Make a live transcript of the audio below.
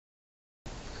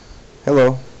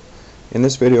Hello. In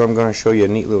this video I'm going to show you a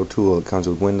neat little tool that comes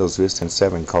with Windows Vista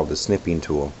 7 called the Snipping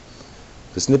Tool.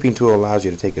 The Snipping Tool allows you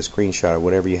to take a screenshot of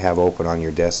whatever you have open on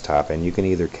your desktop, and you can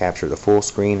either capture the full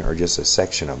screen or just a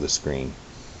section of the screen.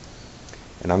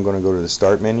 And I'm going to go to the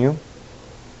Start menu,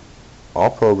 All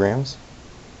Programs,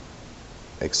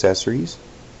 Accessories,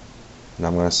 and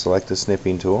I'm going to select the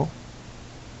Snipping Tool.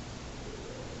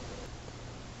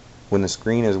 When the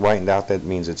screen is whitened out, that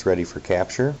means it's ready for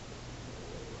capture.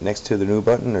 Next to the New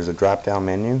button, there's a drop-down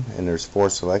menu, and there's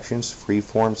 4 selections: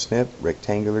 Freeform Snip,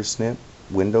 Rectangular Snip,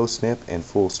 Window Snip, and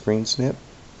Full Screen Snip.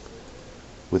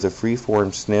 With a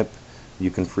Freeform Snip,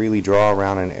 you can freely draw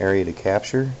around an area to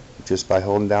capture just by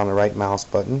holding down the right mouse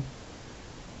button.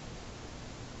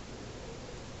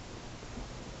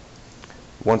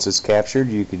 Once it's captured,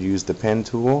 you could use the pen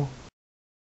tool.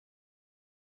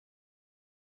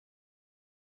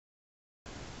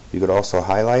 You could also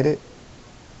highlight it.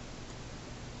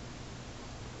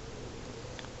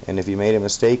 And if you made a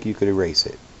mistake, you could erase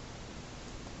it.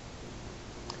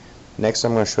 Next,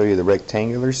 I'm going to show you the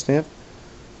rectangular snip.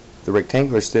 The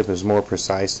rectangular snip is more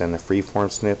precise than the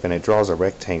freeform snip, and it draws a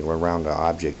rectangle around the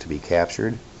object to be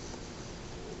captured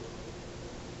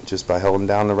just by holding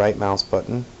down the right mouse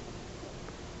button.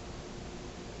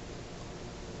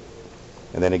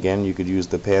 And then again, you could use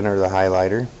the pen or the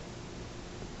highlighter,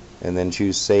 and then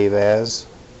choose Save As,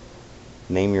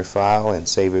 name your file, and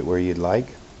save it where you'd like.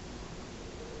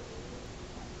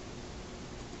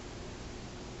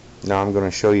 Now I'm going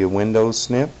to show you Windows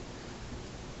Snip.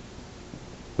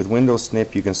 With Windows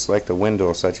Snip, you can select a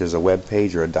window such as a web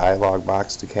page or a dialog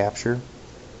box to capture.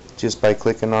 Just by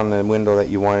clicking on the window that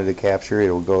you wanted to capture,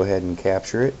 it will go ahead and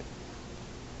capture it.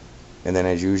 And then,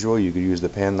 as usual, you could use the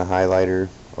pen, the highlighter,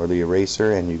 or the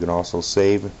eraser, and you can also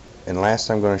save. And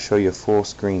last, I'm going to show you Full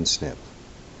Screen Snip.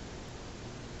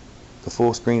 The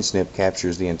Full Screen Snip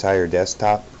captures the entire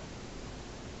desktop,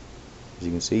 as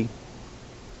you can see.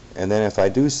 And then if I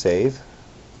do save,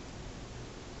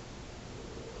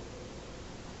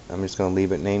 I'm just going to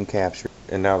leave it name capture,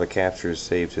 and now the capture is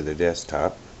saved to the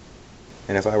desktop.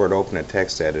 And if I were to open a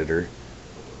text editor,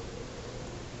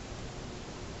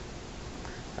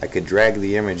 I could drag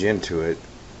the image into it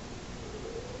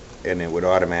and it would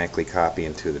automatically copy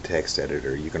into the text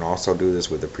editor. You can also do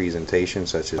this with a presentation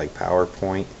such as like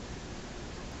PowerPoint.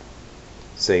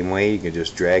 Same way, you can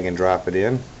just drag and drop it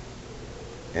in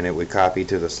and it would copy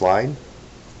to the slide.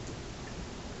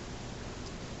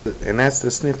 And that's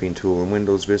the snipping tool in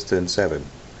Windows Vista 7.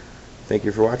 Thank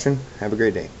you for watching. Have a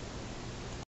great day.